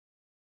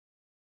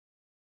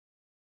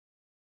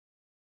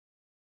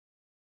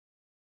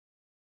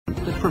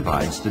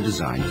provides the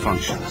designed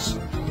functions.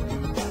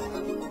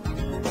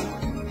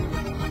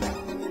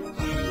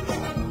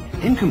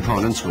 In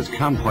components with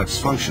complex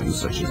functions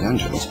such as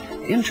engines,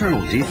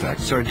 internal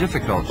defects are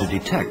difficult to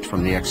detect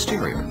from the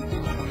exterior.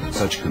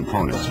 Such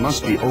components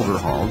must be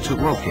overhauled to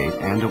locate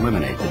and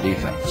eliminate the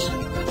defects.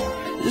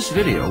 This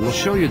video will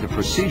show you the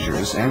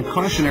procedures and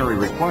cautionary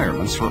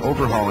requirements for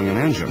overhauling an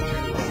engine,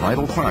 a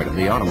vital part of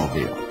the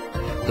automobile.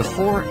 The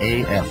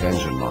 4A-F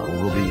engine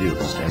model will be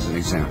used as an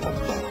example.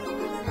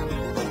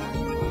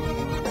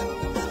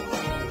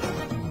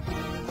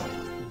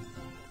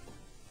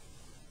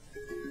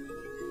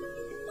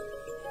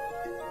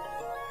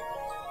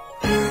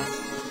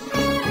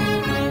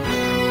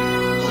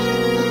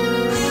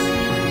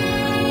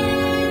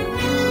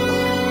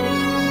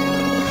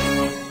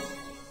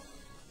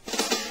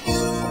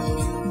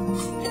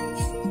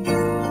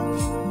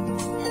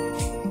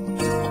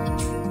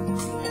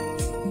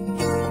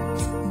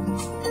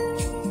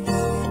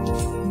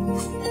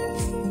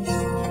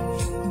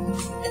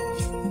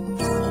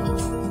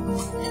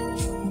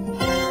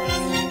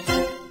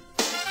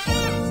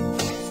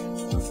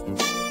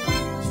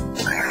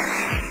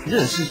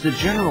 This is the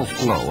general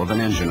flow of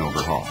an engine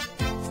overhaul.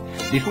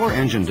 Before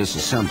engine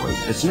disassembly,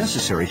 it's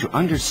necessary to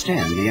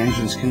understand the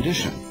engine's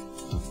condition.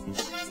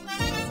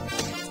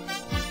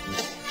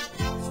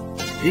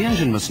 The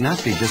engine must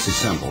not be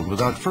disassembled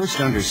without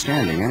first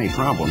understanding any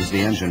problems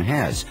the engine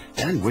has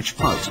and which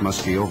parts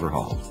must be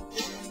overhauled.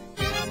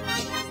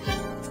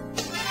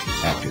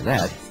 After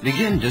that,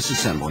 begin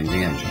disassembling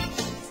the engine.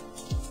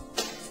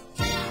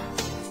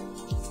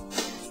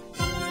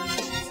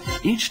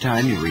 Each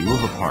time you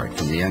remove a part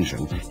from the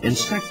engine,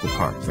 inspect the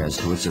part as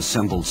to its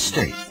assembled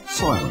state,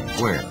 soiling,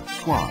 wear,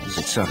 flaws,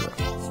 etc.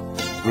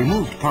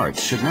 Removed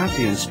parts should not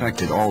be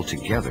inspected all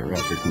together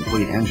after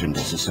complete engine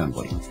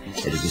disassembly.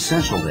 It is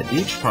essential that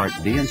each part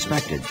be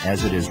inspected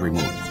as it is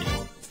removed.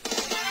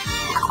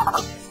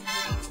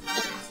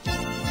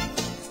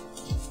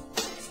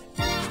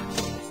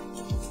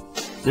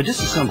 The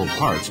disassembled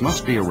parts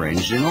must be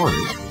arranged in order,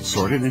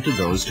 sorted into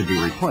those to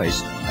be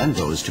replaced and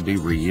those to be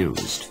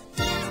reused.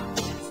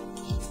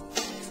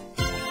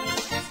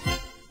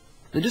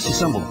 The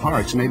disassembled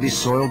parts may be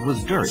soiled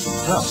with dirt,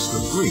 dust,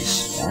 or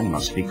grease, and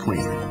must be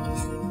cleaned.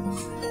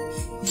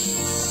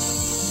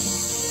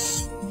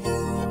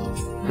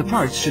 The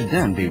parts should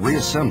then be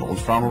reassembled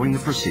following the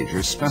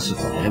procedures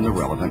specified in the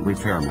relevant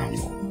repair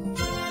manual.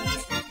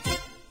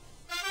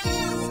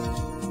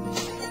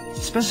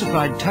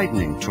 Specified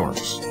tightening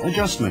torques,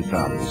 adjustment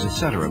values,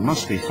 etc.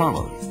 must be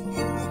followed.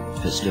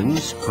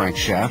 Pistons,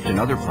 crankshaft, and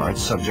other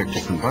parts subject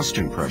to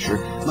combustion pressure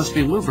must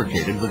be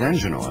lubricated with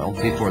engine oil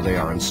before they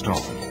are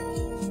installed.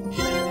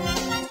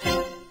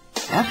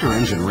 After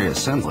engine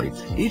reassembly,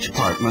 each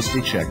part must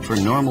be checked for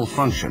normal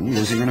function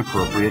using an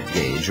appropriate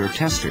gauge or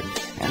tester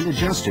and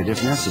adjusted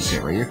if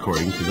necessary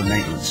according to the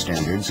maintenance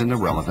standards in the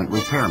relevant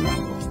repair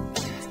manual.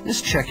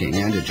 This checking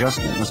and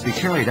adjustment must be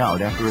carried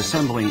out after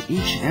assembling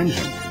each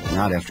engine,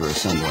 not after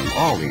assembling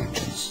all the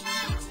engines.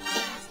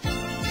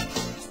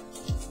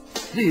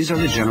 These are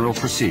the general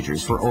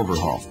procedures for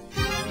overhaul.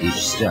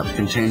 Each step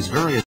contains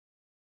various